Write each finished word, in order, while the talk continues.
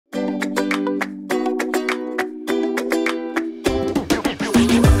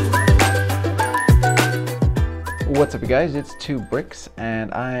What's up you guys, it's 2BRICKS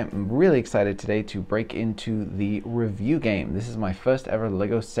and I'm really excited today to break into the review game. This is my first ever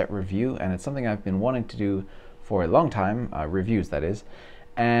LEGO set review and it's something I've been wanting to do for a long time, reviews that is.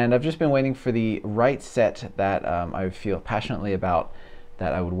 And I've just been waiting for the right set that I feel passionately about,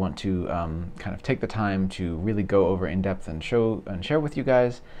 that I would want to kind of take the time to really go over in depth and show and share with you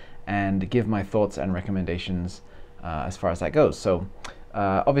guys and give my thoughts and recommendations as far as that goes. So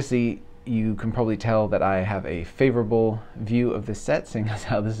obviously you can probably tell that I have a favorable view of this set, seeing as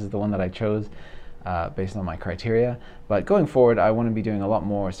how this is the one that I chose based on my criteria. But going forward, I want to be doing a lot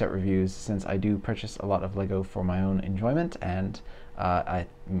more set reviews since I do purchase a lot of LEGO for my own enjoyment, and I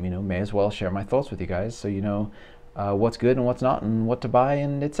may as well share my thoughts with you guys so you know what's good and what's not and what to buy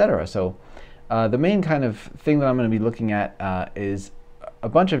and etc. So the main kind of thing that I'm going to be looking at is a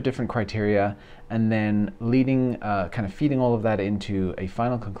bunch of different criteria, and then leading, kind of feeding all of that into a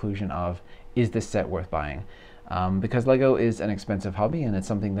final conclusion of, is this set worth buying? Because LEGO is an expensive hobby, and it's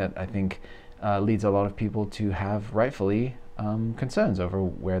something that I think leads a lot of people to have rightfully concerns over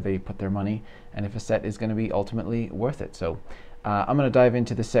where they put their money and if a set is going to be ultimately worth it. So I'm going to dive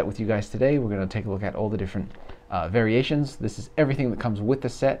into the set with you guys today. We're going to take a look at all the different variations. This is everything that comes with the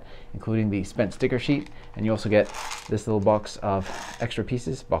set, including the spent sticker sheet, and you also get this little box of extra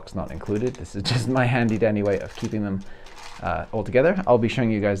pieces, box not included. This is just my handy dandy way of keeping them all together. I'll be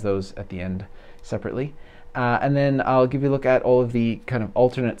showing you guys those at the end separately. And then I'll give you a look at all of the kind of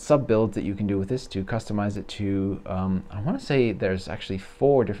alternate sub builds that you can do with this to customize it to, I want to say there's actually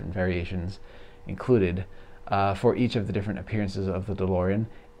 4 different variations included for each of the different appearances of the DeLorean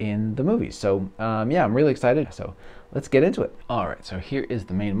in the movies. So yeah, I'm really excited. So let's get into it. All right, so here is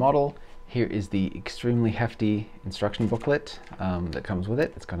the main model. Here is the extremely hefty instruction booklet that comes with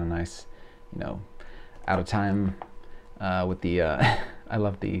it. It's got a nice, out of time with the, I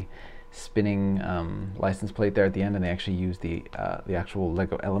love the spinning license plate there at the end, and they actually use the actual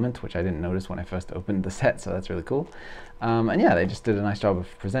LEGO element, which I didn't notice when I first opened the set, so that's really cool. And yeah, they just did a nice job of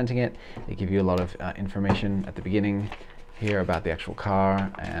presenting it. They give you a lot of information at the beginning here about the actual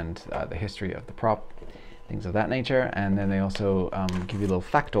car and the history of the prop, things of that nature, and then they also give you little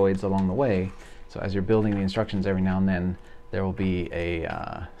factoids along the way. So as you're building the instructions, every now and then there will be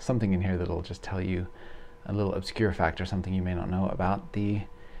a something in here that'll just tell you a little obscure fact or something you may not know about the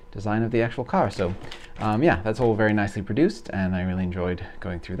design of the actual car. So yeah, that's all very nicely produced, and I really enjoyed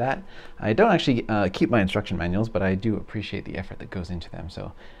going through that. I don't actually keep my instruction manuals, but I do appreciate the effort that goes into them,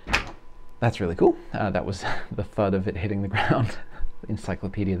 so that's really cool. That was the thud of it hitting the ground, the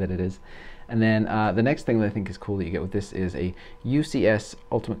encyclopedia that it is. And then the next thing that I think is cool that you get with this is a UCS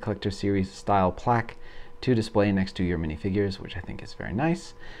Ultimate Collector Series style plaque to display next to your minifigures, which I think is very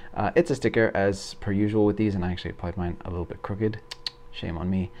nice. It's a sticker as per usual with these, and I actually applied mine a little bit crooked. Shame on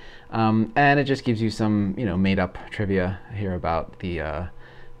me. And it just gives you some, made up trivia here about the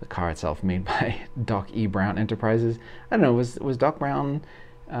car itself, made by Doc E. Brown Enterprises. I don't know, was Doc Brown,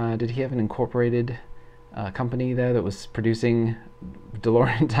 did he have an incorporated company there that was producing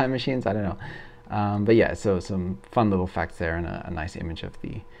Delorean Time Machines? I don't know. But yeah, so some fun little facts there, and a nice image of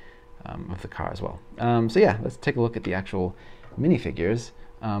the car as well. So yeah, let's take a look at the actual minifigures.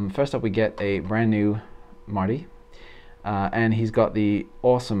 First up, we get a brand new Marty. And he's got the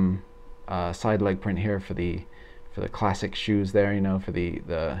awesome side leg print here for the classic shoes there, for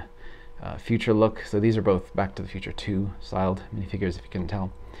the future look. So these are both Back to the Future 2 styled minifigures, if you couldn't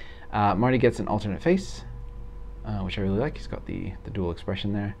tell. Marty gets an alternate face, which I really like. He's got the dual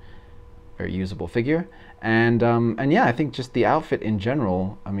expression there. Very usable figure. And yeah, I think just the outfit in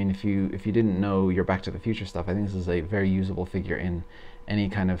general, I mean, if you didn't know your Back to the Future stuff, I think this is a very usable figure in any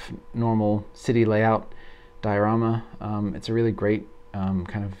kind of normal city layout diorama. It's a really great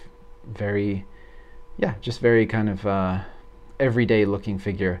kind of very kind of everyday looking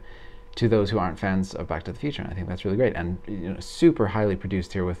figure to those who aren't fans of Back to the Future, and I think that's really great. And super highly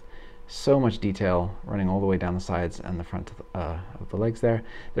produced here with so much detail running all the way down the sides and the front of the legs there.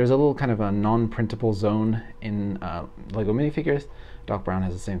 There's a little kind of a non-printable zone in LEGO minifigures. Doc Brown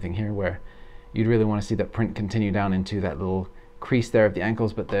has the same thing here, where you'd really want to see that print continue down into that little crease there of the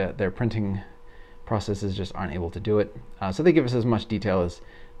ankles, but their printing processes just aren't able to do it. So they give us as much detail as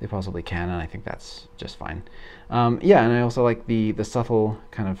they possibly can, and I think that's just fine. Yeah, and I also like the subtle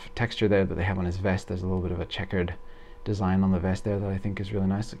kind of texture there that they have on his vest. There's a little bit of a checkered design on the vest there that I think is really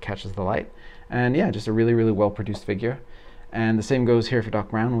nice. It catches the light. And yeah, just a really, really well-produced figure. And the same goes here for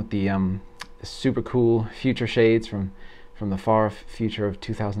Doc Brown with the super cool future shades from the far future of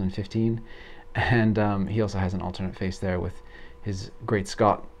 2015. And he also has an alternate face there with his Great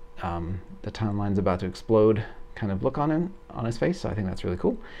Scott, the timeline's about to explode kind of look on his face, so I think that's really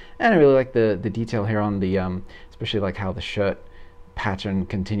cool. And I really like the detail here on the especially like how the shirt pattern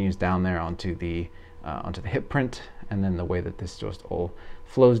continues down there onto the hip print, and then the way that this just all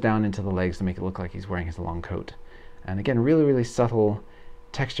flows down into the legs to make it look like he's wearing his long coat. And again, really subtle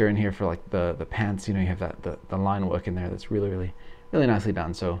texture in here for like the pants. You know, you have that the line work in there that's really nicely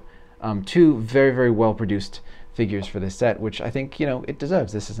done. So two very well produced figures for this set, which I think, you know, it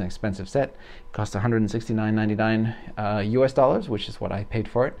deserves. This is an expensive set. It cost $169.99 US dollars, which is what I paid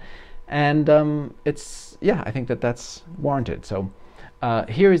for it. And it's, yeah, I think that's warranted. So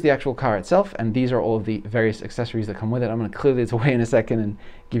here is the actual car itself, and these are all of the various accessories that come with it. I'm going to clear this away in a second and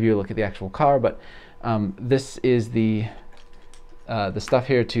give you a look at the actual car, but this is the stuff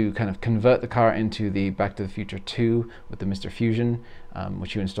here to kind of convert the car into the Back to the Future 2 with the Mr. Fusion,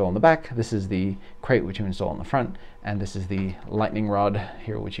 which you install on the back. This is the crate, which you install on the front, and this is the lightning rod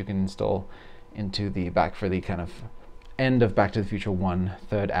here, which you can install into the back for the kind of end of Back to the Future 1,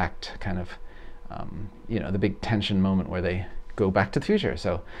 third act kind of, you know, the big tension moment where they go back to the future.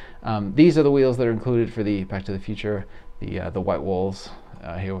 So these are the wheels that are included for the Back to the Future, the white walls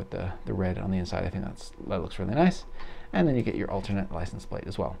here with the red on the inside. I think that looks really nice. And then you get your alternate license plate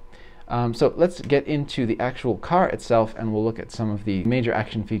as well. So let's get into the actual car itself, and we'll look at some of the major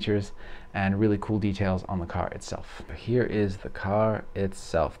action features and really cool details on the car itself. Here is the car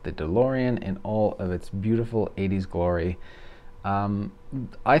itself, the DeLorean in all of its beautiful 80s glory.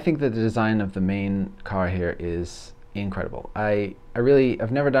 I think that the design of the main car here is incredible. I've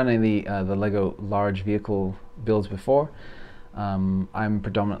never done any of the Lego large vehicle builds before. I'm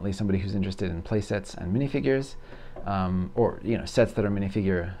predominantly somebody who's interested in play sets and minifigures, or, you know, sets that are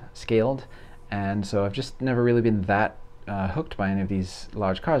minifigure scaled, and so I've just never really been that hooked by any of these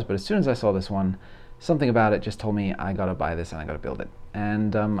large cars. But as soon as I saw this one, something about it just told me I gotta buy this and I gotta build it.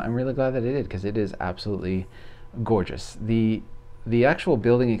 And I'm really glad that I did, because it is absolutely gorgeous. The actual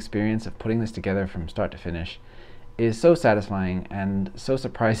building experience of putting this together from start to finish is so satisfying and so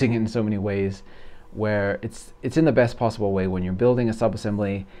surprising in so many ways, where it's in the best possible way when you're building a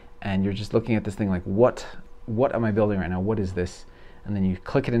subassembly and you're just looking at this thing like, what am I building right now? What is this? And then you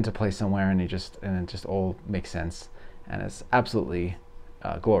click it into place somewhere, and it just all makes sense, and it's absolutely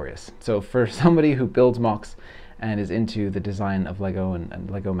glorious. So for somebody who builds MOCs and is into the design of Lego and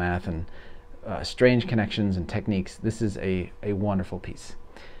Lego math and strange connections and techniques, this is a wonderful piece.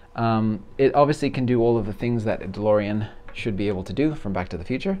 It obviously can do all of the things that a DeLorean should be able to do from Back to the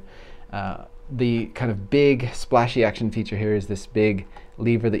Future. The kind of big splashy action feature here is this big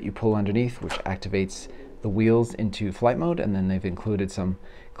lever that you pull underneath, which activates the wheels into flight mode, and then they've included some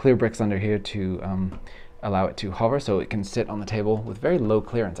clear bricks under here to allow it to hover, so it can sit on the table with very low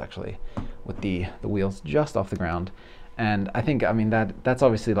clearance, actually, with the wheels just off the ground. And I think, I mean, that's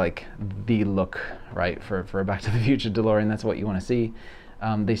obviously like the look, right, for a Back to the Future DeLorean. That's what you want to see.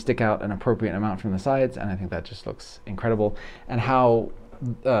 They stick out an appropriate amount from the sides, and I think that just looks incredible. And how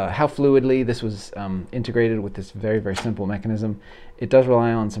fluidly this was integrated with this very simple mechanism. It does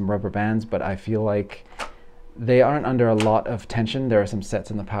rely on some rubber bands, but I feel like they aren't under a lot of tension. There are some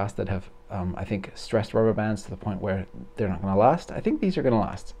sets in the past that have, I think, stressed rubber bands to the point where they're not going to last. I think these are going to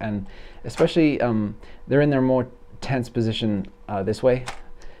last, and especially they're in their more tense position this way.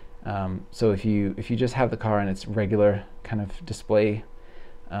 So if you just have the car in its regular kind of display,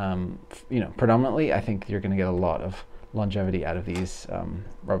 you know, predominantly, I think you're going to get a lot of longevity out of these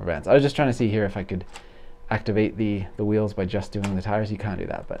rubber bands. I was just trying to see here if I could activate the wheels by just doing the tires. You can't do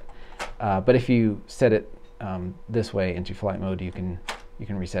that, but if you set it this way into flight mode, you can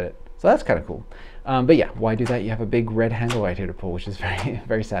reset it. So that's kind of cool. But yeah, why do that? You have a big red handle right here to pull, which is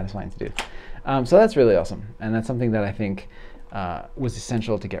very satisfying to do. So that's really awesome, and that's something that I think was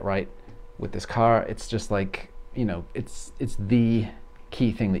essential to get right with this car. It's just like, you know, it's the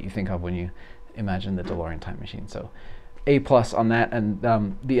key thing that you think of when you imagine the Delorean Time Machine. So A+ on that, and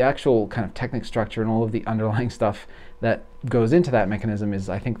the actual kind of technic structure and all of the underlying stuff that goes into that mechanism is,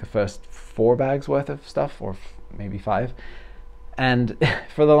 I think, the first 4 bags worth of stuff, or maybe 5. And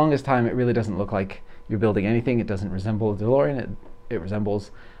for the longest time, it really doesn't look like you're building anything. It doesn't resemble a DeLorean. It resembles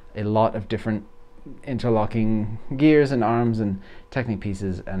a lot of different interlocking gears and arms and Technic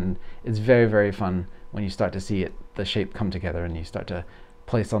pieces, and it's very fun when you start to see the shape come together, and you start to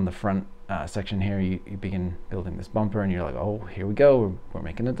place on the front section here. You begin building this bumper, and you're like, oh, here we go, we're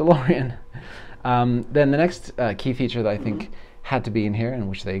making a DeLorean. Then the next key feature that I think had to be in here, and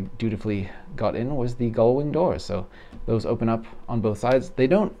which they dutifully got in, was the gull wing doors. So those open up on both sides. They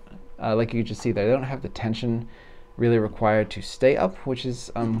don't, like you just see there, they don't have the tension really required to stay up, which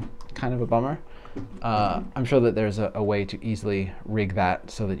is kind of a bummer. I'm sure that there's a way to easily rig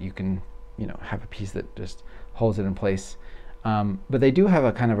that so that you can, you know, have a piece that just holds it in place. But they do have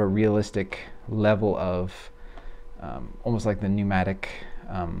a kind of a realistic level of almost like the pneumatic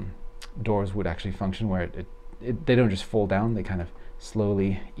doors would actually function, where they don't just fall down, they kind of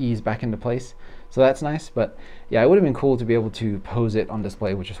slowly ease back into place. So that's nice. But yeah, it would have been cool to be able to pose it on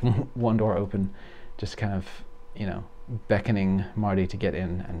display with just one door open, just kind of, you know, beckoning Marty to get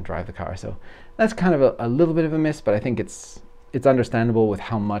in and drive the car. So that's kind of a little bit of a miss, but I think it's understandable with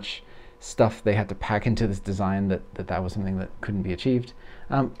how much stuff they had to pack into this design that was something that couldn't be achieved.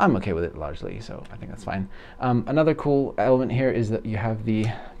 I'm okay with it largely, so I think that's fine. Another cool element here is that you have the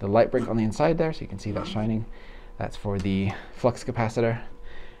light brick on the inside there, so you can see that shining. That's for the flux capacitor,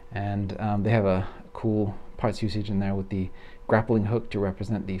 and they have a cool parts usage in there with the grappling hook to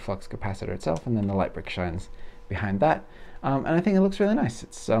represent the flux capacitor itself, and then the light brick shines behind that. And I think it looks really nice.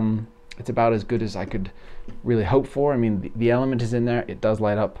 It's about as good as I could really hope for. I mean, the element is in there, it does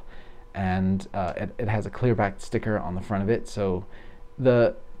light up, and it has a clear back sticker on the front of it, so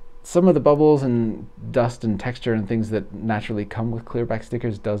some of the bubbles and dust and texture and things that naturally come with clear back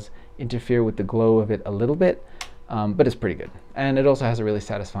stickers does interfere with the glow of it a little bit, but it's pretty good. And it also has a really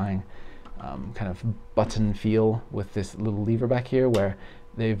satisfying kind of button feel with this little lever back here, where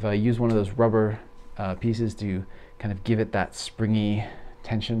they've used one of those rubber pieces to kind of give it that springy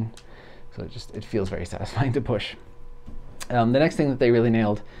tension, so it feels very satisfying to push. The next thing that they really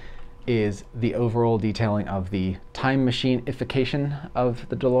nailed is the overall detailing of the time machine-ification of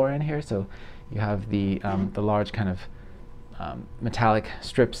the DeLorean here. So you have the large kind of metallic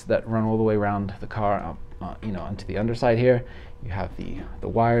strips that run all the way around the car, you know, onto the underside here. You have the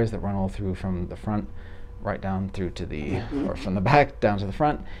wires that run all through from the front right down through to or from the back down to the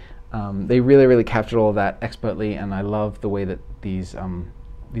front. They really captured all of that expertly, and I love the way that these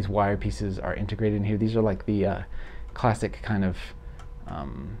wire pieces are integrated in here. These are like the classic kind of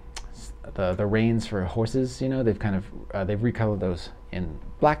the reins for horses, you know. They've kind of they've recolored those in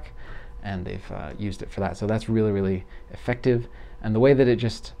black, and they've used it for that. So that's really effective, and the way that it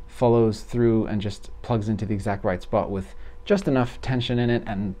just follows through and just plugs into the exact right spot with just enough tension in it,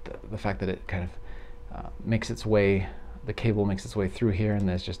 and the fact that it kind of makes its way, the cable makes its way through here, and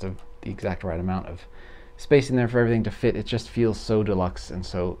there's just the exact right amount of space in there for everything to fit. It just feels so deluxe and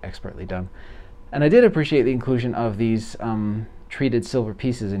so expertly done. And I did appreciate the inclusion of these treated silver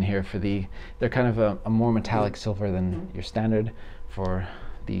pieces in here they're kind of a more metallic silver than your standard for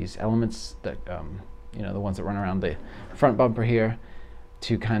these elements that, you know, the ones that run around the front bumper here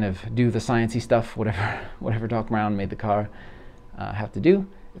to kind of do the sciencey stuff, whatever Doc Brown made the car have to do.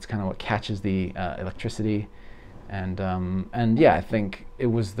 It's kind of what catches the electricity, and yeah, I think it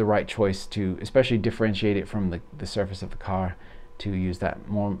was the right choice to especially differentiate it from the surface of the car, to use that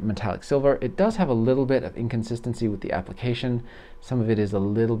more metallic silver. It does have a little bit of inconsistency with the application. Some of it is a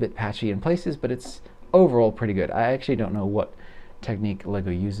little bit patchy in places, but it's overall pretty good. I actually don't know what technique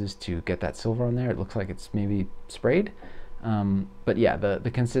Lego uses to get that silver on there. It looks like it's maybe sprayed, but yeah,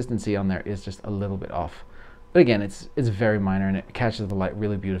 the consistency on there is just a little bit off. But again, it's very minor, and it catches the light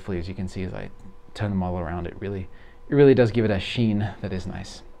really beautifully, as you can see as I turn the model around. It really does give it a sheen that is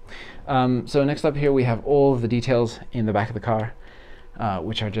nice. So next up here we have all of the details in the back of the car,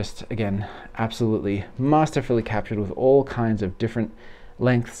 which are just, again, absolutely masterfully captured with all kinds of different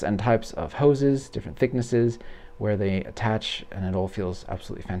lengths and types of hoses, different thicknesses, where they attach, and it all feels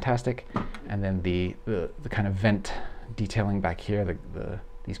absolutely fantastic. And then the kind of vent detailing back here,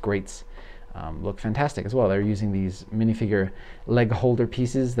 these grates look fantastic as well. They're using these minifigure leg holder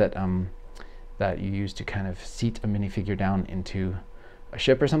pieces that you use to kind of seat a minifigure down into a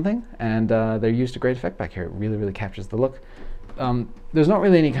ship or something, and they're used to great effect back here. It really captures the look. There's not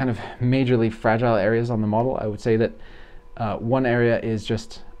really any kind of majorly fragile areas on the model. I would say that one area is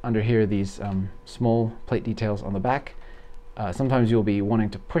just under here, these small plate details on the back. Sometimes you'll be wanting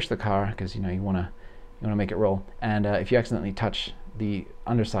to push the car because, you know, you want to make it roll, and if you accidentally touch the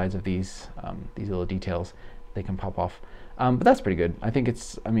undersides of these little details, they can pop off. But that's pretty good. I think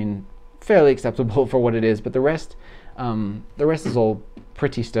it's, I mean, fairly acceptable for what it is. But the rest is all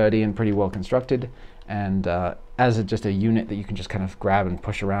pretty sturdy and pretty well constructed, and as just a unit that you can just kind of grab and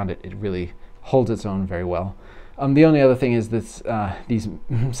push around, it really holds its own very well. The only other thing is this, these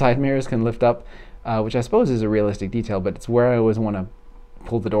side mirrors can lift up, which I suppose is a realistic detail, but it's where I always want to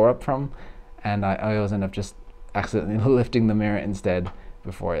pull the door up from, and I always end up just accidentally lifting the mirror instead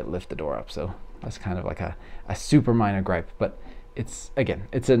before I lift the door up. So that's kind of like a super minor gripe, but it's, again,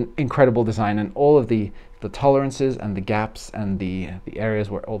 it's an incredible design, and all of the tolerances and the gaps and the areas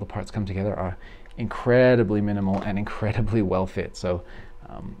where all the parts come together are incredibly minimal and incredibly well fit. So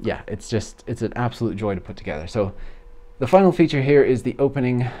yeah, it's an absolute joy to put together. So the final feature here is the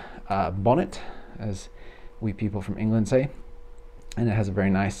opening bonnet, as we people from England say, and it has a very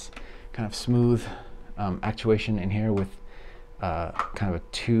nice kind of smooth actuation in here with kind of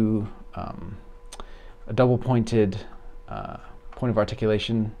a double pointed point of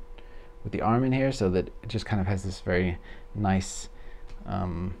articulation with the arm in here, so that it just kind of has this very nice,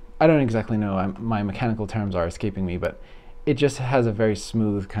 I don't exactly know, my mechanical terms are escaping me, but it just has a very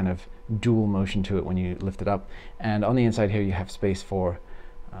smooth kind of dual motion to it when you lift it up. And on the inside here you have space for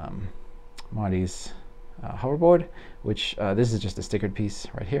Marty's hoverboard, which this is just a stickered piece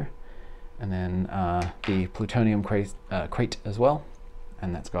right here, and then the plutonium crate as well,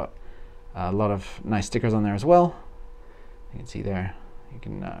 and that's got a lot of nice stickers on there as well. You can see there, you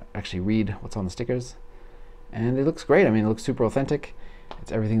can actually read what's on the stickers, and it looks great. I mean, it looks super authentic.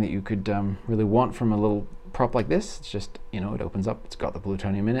 It's everything that you could really want from a little prop like this. It's just, you know, it opens up, it's got the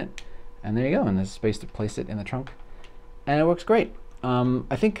plutonium in it, and there you go, and there's space to place it in the trunk, and it works great.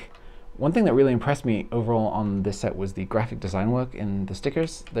 I think one thing that really impressed me overall on this set was the graphic design work in the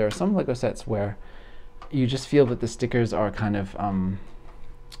stickers. There are some LEGO sets where you just feel that the stickers are kind of, I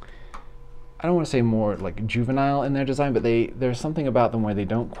don't want to say more like juvenile in their design, but there's something about them where they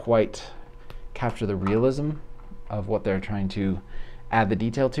don't quite capture the realism of what they're trying to add the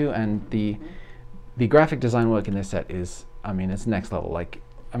detail to, and the graphic design work in this set is, I mean, it's next level. Like,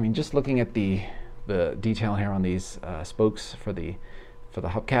 I mean, just looking at the detail here on these spokes for the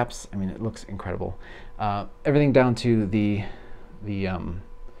hubcaps, I mean, it looks incredible. Everything down to the kind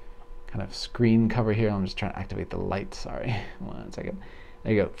of screen cover here. I'm just trying to activate the light. Sorry, 1 second.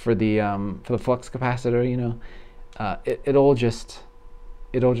 There you go. For the flux capacitor, you know, it all just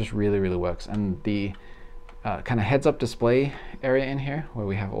really works. And the kind of heads-up display area in here, where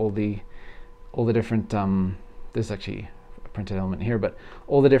we have all the different, there's actually a printed element here, but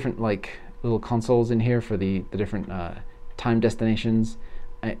all the different like little consoles in here for the different time destinations.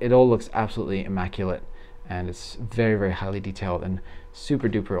 It all looks absolutely immaculate, and it's very highly detailed and super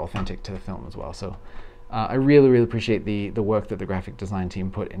duper authentic to the film as well. So I really appreciate the work that the graphic design team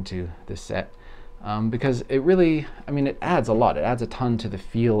put into this set, because it really, I mean, it adds a lot. It adds a ton to the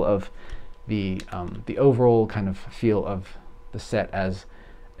feel of the overall kind of feel of the set as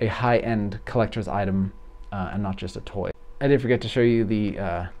a high-end collector's item, and not just a toy. I did forget to show you the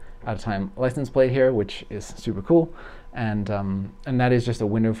out-of-time license plate here, which is super cool, and that is just a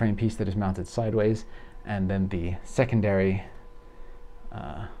window frame piece that is mounted sideways, and then the secondary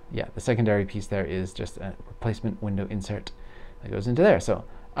the secondary piece there is just a replacement window insert that goes into there. So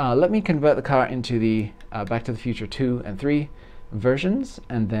let me convert the car into the Back to the Future 2 and 3 versions,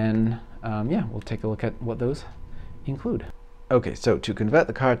 and then yeah, we'll take a look at what those include. Okay, so to convert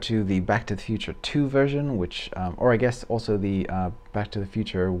the car to the Back to the Future 2 version, which, or I guess also the Back to the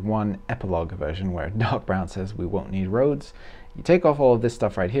Future 1 epilogue version, where Doc Brown says we won't need roads, you take off all of this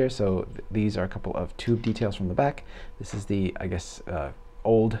stuff right here. So these are a couple of tube details from the back. This is the, I guess,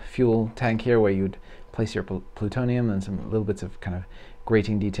 old fuel tank here, where you'd place your plutonium, and some little bits of kind of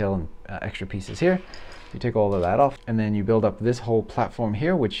grating detail and extra pieces here. You take all of that off, and then you build up this whole platform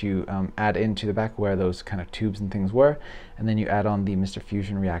here, which you add into the back where those kind of tubes and things were, and then you add on the Mr.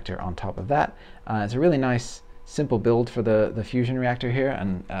 Fusion reactor on top of that. It's a really nice, simple build for the fusion reactor here,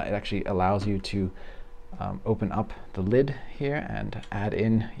 and it actually allows you to open up the lid here and add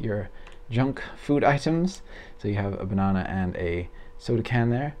in your junk food items. So you have a banana and a soda can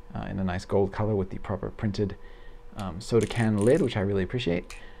there in a nice gold color with the proper printed soda can lid, which I really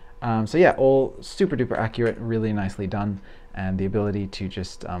appreciate. So yeah, all super duper accurate, really nicely done, and the ability to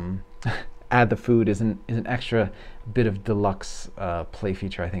just add the food is an extra bit of deluxe play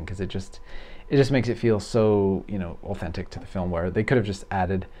feature, I think, because it just makes it feel so, you know, authentic to the film, where they could have just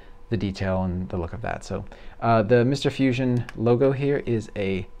added the detail and the look of that. So the Mr. Fusion logo here is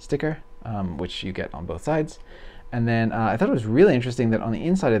a sticker, which you get on both sides. And then I thought it was really interesting that on the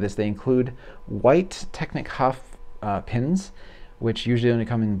inside of this they include white Technic Huff pins, which usually only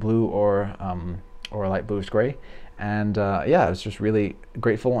come in blue or a light bluish gray. And yeah, I was just really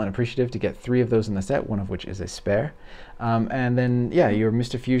grateful and appreciative to get 3 of those in the set, one of which is a spare. And then yeah, your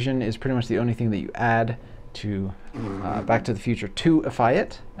Mr. Fusion is pretty much the only thing that you add to Back to the Future 2ify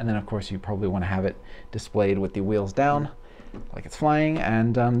it. And then of course you probably want to have it displayed with the wheels down, like it's flying,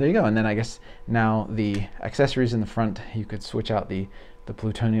 and there you go. And then I guess now the accessories in the front, you could switch out the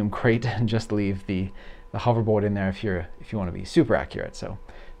plutonium crate and just leave the hoverboard in there if you want to be super accurate. So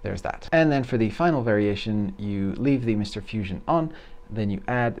there's that. And then for the final variation, you leave the Mr. Fusion on, then you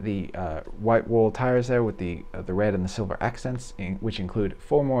add the white wall tires there with the red and the silver accents, which include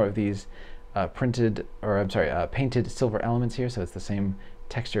 4 more of these painted silver elements here, so it's the same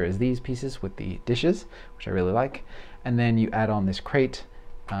texture as these pieces with the dishes, which I really like. And then you add on this crate,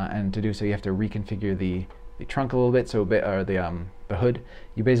 and to do so you have to reconfigure the trunk a little bit, so or the hood.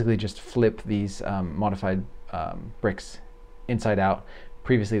 You basically just flip these modified bricks inside out.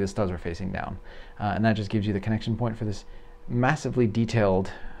 Previously the studs were facing down, and that just gives you the connection point for this massively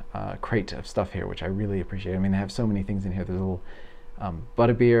detailed crate of stuff here, which I really appreciate. I mean, they have so many things in here. There's a little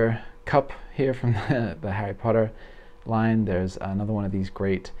butterbeer cup here from the Harry Potter line. There's another one of these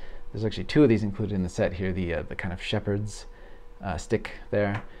great, there's actually two of these included in the set here, the kind of shepherd's stick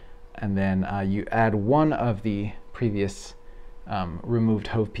there. And then you add one of the previous removed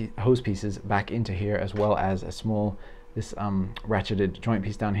hose pieces back into here, as well as a small, this ratcheted joint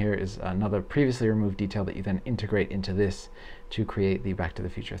piece down here is another previously removed detail that you then integrate into this to create the Back to the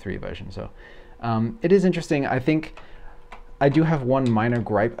Future 3 version. So it is interesting. I think I do have one minor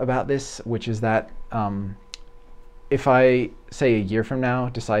gripe about this, which is that if I, say a year from now,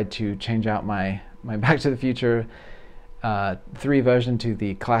 decide to change out my Back to the Future 3 version to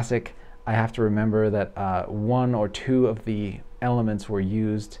the classic, I have to remember that one or two of the elements were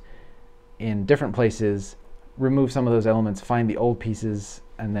used in different places, remove some of those elements, find the old pieces,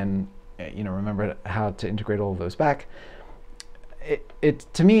 and then remember how to integrate all of those back.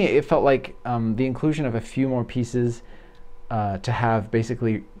 To me, it felt like the inclusion of a few more pieces to have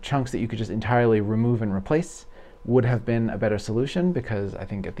basically chunks that you could just entirely remove and replace would have been a better solution, because I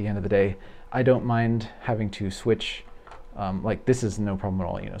think at the end of the day, I don't mind having to switch. Like, this is no problem at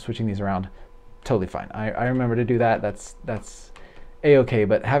all, switching these around, totally fine. I remember to do that. That's a-okay,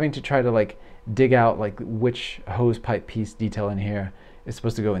 but having to try to like dig out like which hose pipe piece detail in here is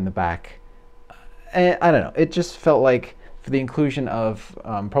supposed to go in the back, I don't know. It just felt like for the inclusion of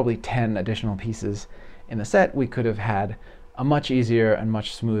probably 10 additional pieces in the set, we could have had a much easier and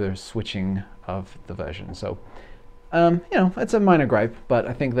much smoother switching of the version. So, it's a minor gripe, but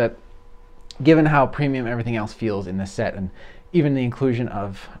I think that given how premium everything else feels in this set, and even the inclusion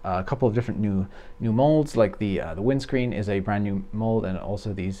of a couple of different new molds, like the windscreen is a brand new mold, and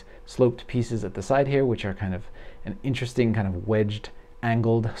also these sloped pieces at the side here, which are kind of an interesting kind of wedged,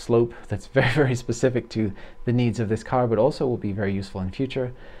 angled slope that's very, very specific to the needs of this car, but also will be very useful in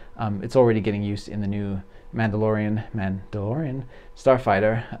future. It's already getting used in the new Mandalorian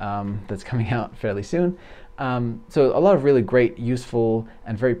Starfighter that's coming out fairly soon. So a lot of really great, useful,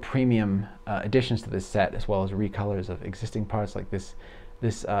 and very premium additions to this set, as well as recolors of existing parts, like this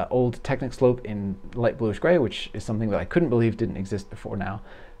old Technic slope in light bluish gray, which is something that I couldn't believe didn't exist before now.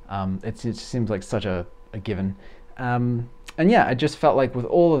 It just seems like such a given. And yeah, I just felt like with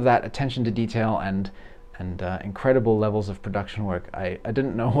all of that attention to detail and incredible levels of production work, I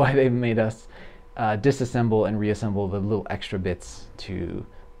didn't know why they made us disassemble and reassemble the little extra bits to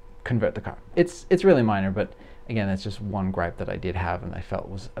convert the car. It's really minor, but again, that's just one gripe that I did have and I felt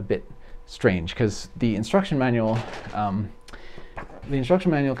was a bit strange, because the instruction manual kind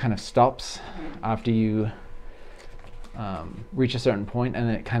of stops after you reach a certain point, and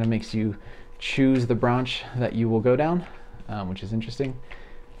then it kind of makes you choose the branch that you will go down, which is interesting.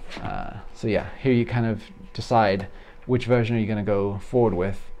 So yeah, here you kind of decide which version are you going to go forward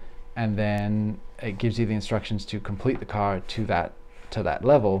with, and then it gives you the instructions to complete the car to that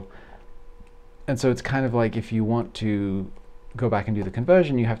level. And so it's kind of like, if you want to go back and do the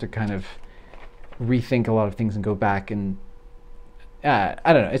conversion, you have to kind of rethink a lot of things and go back, and I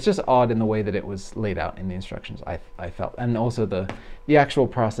don't know, it's just odd in the way that it was laid out in the instructions, I felt. And also the actual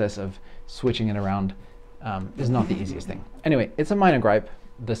process of switching it around is not the easiest thing. Anyway, it's a minor gripe.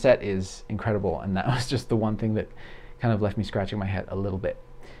 The set is incredible, and that was just the one thing that kind of left me scratching my head a little bit.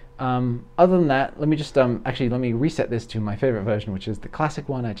 Other than that, let me just actually let me reset this to my favorite version, which is the classic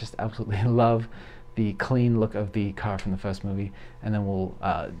one. I just absolutely love the clean look of the car from the first movie, and then we'll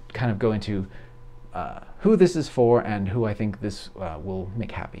kind of go into who this is for and who I think this will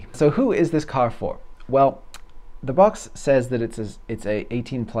make happy. So who is this car for? Well, the box says that it's a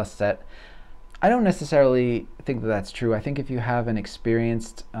 18+ set. I don't necessarily think that that's true. I think if you have an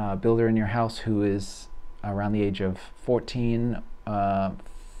experienced builder in your house who is around the age of 14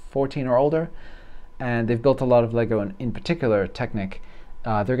 or older, and they've built a lot of Lego, and in particular Technic,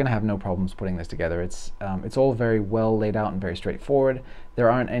 they're going to have no problems putting this together. It's all very well laid out and very straightforward. There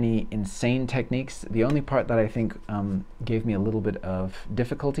aren't any insane techniques. The only part that I think gave me a little bit of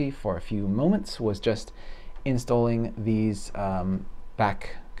difficulty for a few moments was just installing these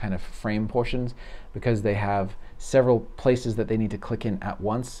back kind of frame portions, because they have several places that they need to click in at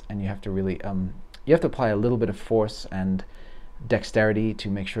once, and you have to really you have to apply a little bit of force and dexterity to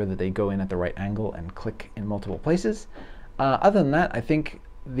make sure that they go in at the right angle and click in multiple places. Other than that, I think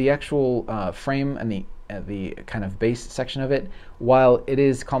the actual frame and the kind of base section of it, while it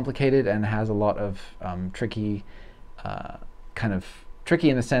is complicated and has a lot of tricky tricky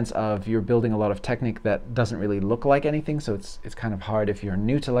in the sense of you're building a lot of Technic that doesn't really look like anything, so it's kind of hard if you're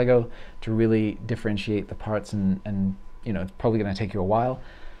new to Lego to really differentiate the parts, and you know, it's probably going to take you a while.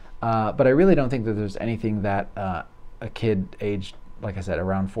 But I really don't think that there's anything that a kid aged, like I said,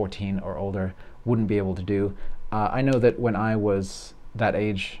 around 14 or older wouldn't be able to do. I know that when I was that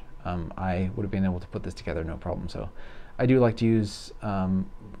age, I would have been able to put this together no problem. So I do like to use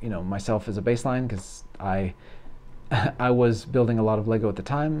you know, myself as a baseline, because I was building a lot of Lego at the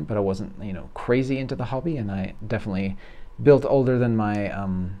time, but I wasn't, you know, crazy into the hobby, and I definitely built older than my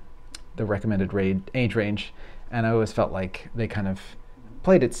the recommended age range, and I always felt like they kind of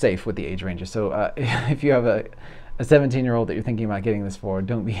played it safe with the age ranges. So if you have a 17-year-old that you're thinking about getting this for,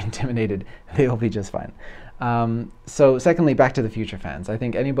 don't be intimidated. They'll be just fine. So secondly, Back to the Future fans. I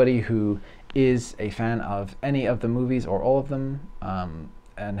think anybody who is a fan of any of the movies or all of them,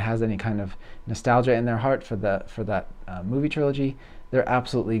 and has any kind of nostalgia in their heart for that movie trilogy, they're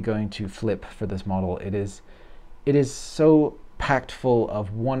absolutely going to flip for this model. It is so packed full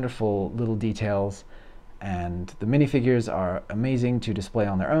of wonderful little details, and the minifigures are amazing to display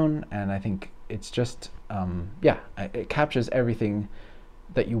on their own, and I think it's just yeah, it captures everything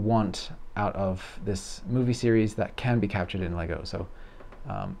that you want out of this movie series that can be captured in Lego. So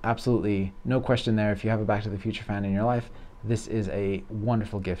absolutely no question there. If you have a Back to the Future fan in your life, this is a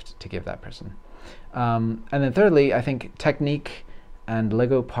wonderful gift to give that person. And then thirdly, I think Technique and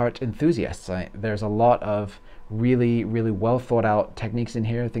Lego part enthusiasts. There's a lot of really well thought out techniques in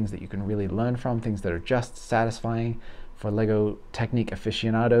here, things that you can really learn from, things that are just satisfying for Lego Technique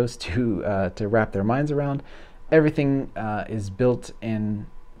aficionados to wrap their minds around. Everything is built in,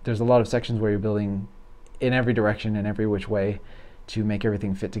 there's a lot of sections where you're building in every direction, in every which way, to make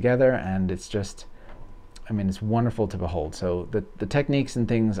everything fit together, and it's just, I mean, it's wonderful to behold. So the techniques and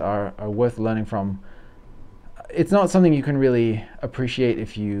things are worth learning from. It's not something you can really appreciate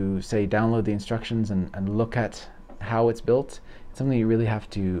if you, say, download the instructions and look at how it's built. It's something you really have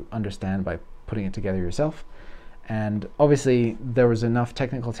to understand by putting it together yourself. And obviously there was enough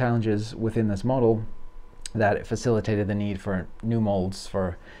technical challenges within this model that it facilitated the need for new molds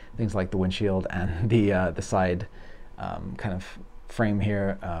for things like the windshield and the side kind of frame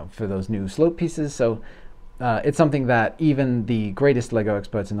here for those new slope pieces. So it's something that even the greatest Lego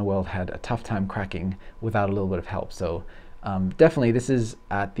experts in the world had a tough time cracking without a little bit of help. So definitely this is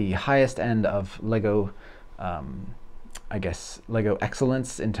at the highest end of Lego, I guess, Lego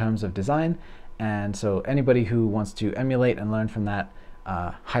excellence in terms of design. And so anybody who wants to emulate and learn from that,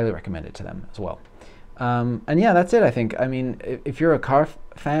 highly recommend it to them as well. And yeah, that's it, I think. I mean, if you're a car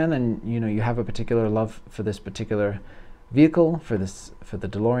fan and you know you have a particular love for this particular vehicle, for the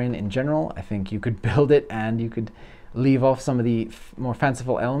DeLorean in general, I think you could build it and you could leave off some of the more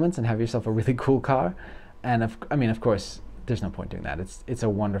fanciful elements and have yourself a really cool car. And I mean, of course, there's no point doing that. It's a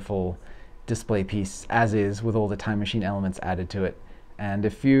wonderful display piece as is, with all the Time Machine elements added to it. And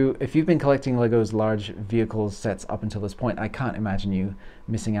if you've been collecting Lego's large vehicles sets up until this point, I can't imagine you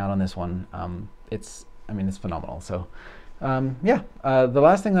missing out on this one. It's phenomenal. So yeah, the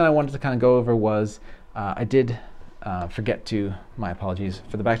last thing that I wanted to kind of go over was I did forget to, my apologies,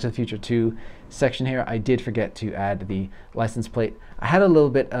 for the Back to the Future 2 section here, I did forget to add the license plate. I had a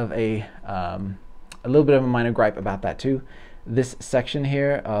little bit of a minor gripe about that too. This section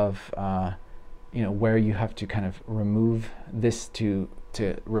here of you know, where you have to kind of remove this to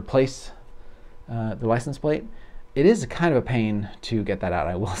replace the license plate, it is kind of a pain to get that out,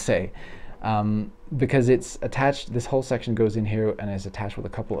 I will say, because it's attached, this whole section goes in here and is attached with a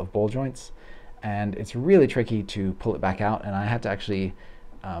couple of ball joints, and it's really tricky to pull it back out, and I had to actually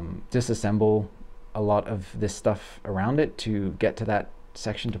disassemble a lot of this stuff around it to get to that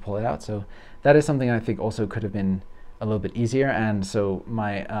section to pull it out. So that is something I think also could have been a little bit easier. And so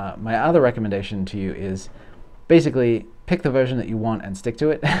my other recommendation to you is basically pick the version that you want and stick to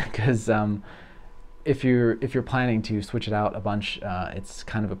it, because if you're planning to switch it out a bunch, it's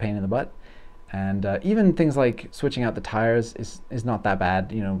kind of a pain in the butt. And even things like switching out the tires is not that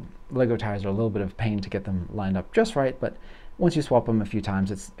bad. You know, Lego tires are a little bit of pain to get them lined up just right, but once you swap them a few times,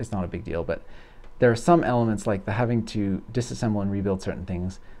 it's not a big deal. But there are some elements, like the having to disassemble and rebuild certain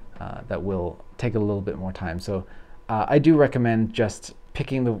things, that will take a little bit more time. So I do recommend just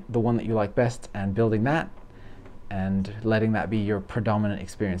picking the one that you like best and building that, and letting that be your predominant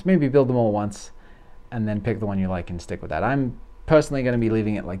experience. Maybe build them all once and then pick the one you like and stick with that. I'm personally going to be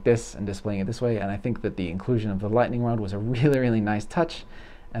leaving it like this and displaying it this way, and I think that the inclusion of the lightning rod was a really nice touch.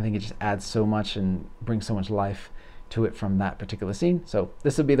 I think it just adds so much and brings so much life to it from that particular scene. So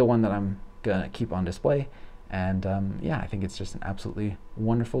this will be the one that I'm going to keep on display, and yeah, I think it's just an absolutely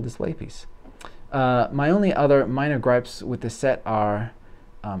wonderful display piece. My only other minor gripes with this set are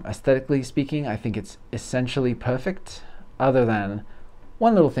Aesthetically speaking, I think it's essentially perfect, other than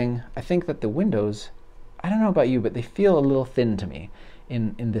one little thing. I think that the windows, I don't know about you, but they feel a little thin to me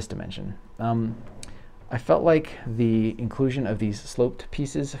in this dimension. I felt like the inclusion of these sloped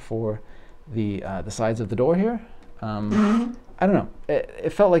pieces for the sides of the door here, I don't know,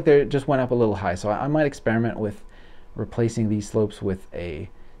 it felt like they just went up a little high, so I might experiment with replacing these slopes with a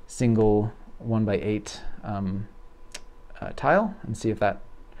single 1x8 tile and see if that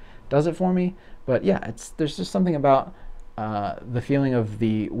does it for me. But yeah, there's just something about the feeling of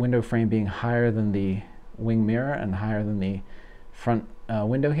the window frame being higher than the wing mirror and higher than the front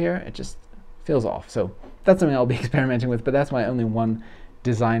window here. It just feels off. So that's something I'll be experimenting with, but that's my only one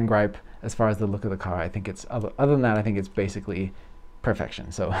design gripe as far as the look of the car. I think it's, other than that, I think it's basically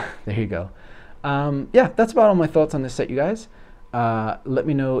perfection. So there you go. Yeah, that's about all my thoughts on this set, you guys. Let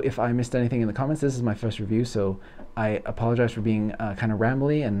me know if I missed anything in the comments. This is my first review, so I apologize for being kind of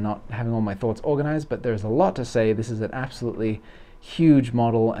rambly and not having all my thoughts organized, but there's a lot to say. This is an absolutely huge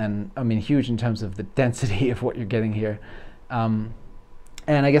model, and I mean huge in terms of the density of what you're getting here.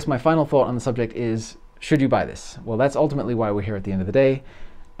 And I guess my final thought on the subject is, should you buy this? Well, that's ultimately why we're here at the end of the day.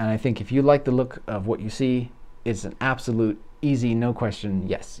 And I think if you like the look of what you see, it's an absolute easy, no question,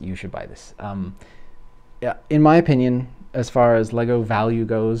 yes, you should buy this. Yeah, in my opinion, as far as Lego value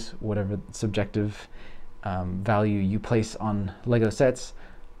goes, whatever subjective value you place on Lego sets,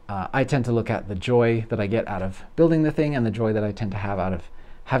 I tend to look at the joy that I get out of building the thing and the joy that I tend to have out of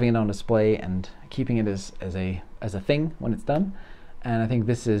having it on display and keeping it as a thing when it's done. And I think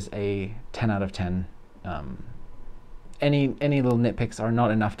this is a 10 out of 10. Any little nitpicks are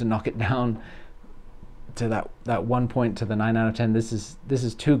not enough to knock it down to that 1 point to the 9 out of 10. This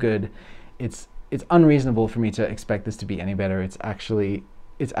is too good. It's unreasonable for me to expect this to be any better. It's actually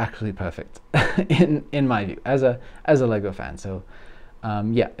perfect in my view as a Lego fan. So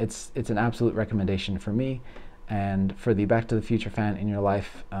yeah, it's an absolute recommendation for me. And for the Back to the Future fan in your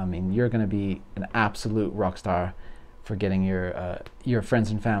life, I mean, you're going to be an absolute rock star for getting your friends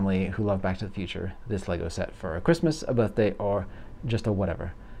and family who love Back to the Future this Lego set for a Christmas, a birthday, or just a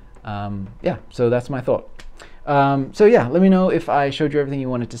whatever. Yeah, so that's my thought. So yeah, let me know if I showed you everything you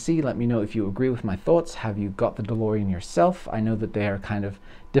wanted to see. Let me know if you agree with my thoughts. Have you got the DeLorean yourself? I know that they are kind of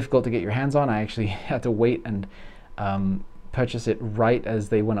difficult to get your hands on. I actually had to wait and purchase it right as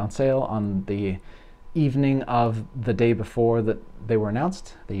they went on sale on the evening of the day before that they were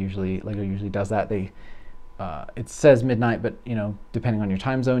announced. Lego usually does that. It says midnight, but you know, depending on your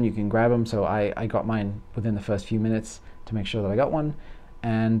time zone, you can grab them. So I got mine within the first few minutes to make sure that I got one.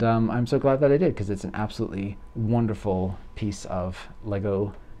 And I'm so glad that I did, because it's an absolutely wonderful piece of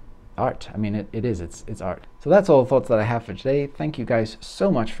Lego art. I mean, it's art. So that's all the thoughts that I have for today. Thank you guys so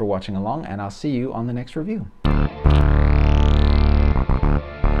much for watching along, and I'll see you on the next review.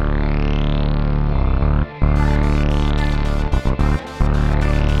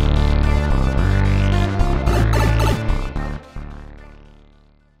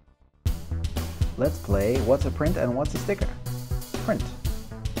 Let's play what's a print and what's a sticker. Print.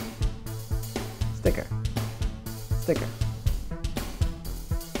 Sticker. Sticker.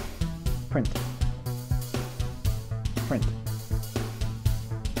 Print. Print.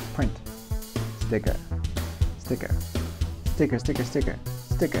 Print. Sticker. Sticker. Sticker, sticker, sticker.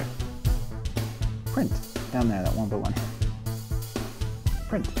 Sticker. Print. Down there, that one by one.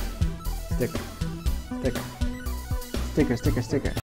 Print. Sticker. Sticker. Sticker, sticker, sticker.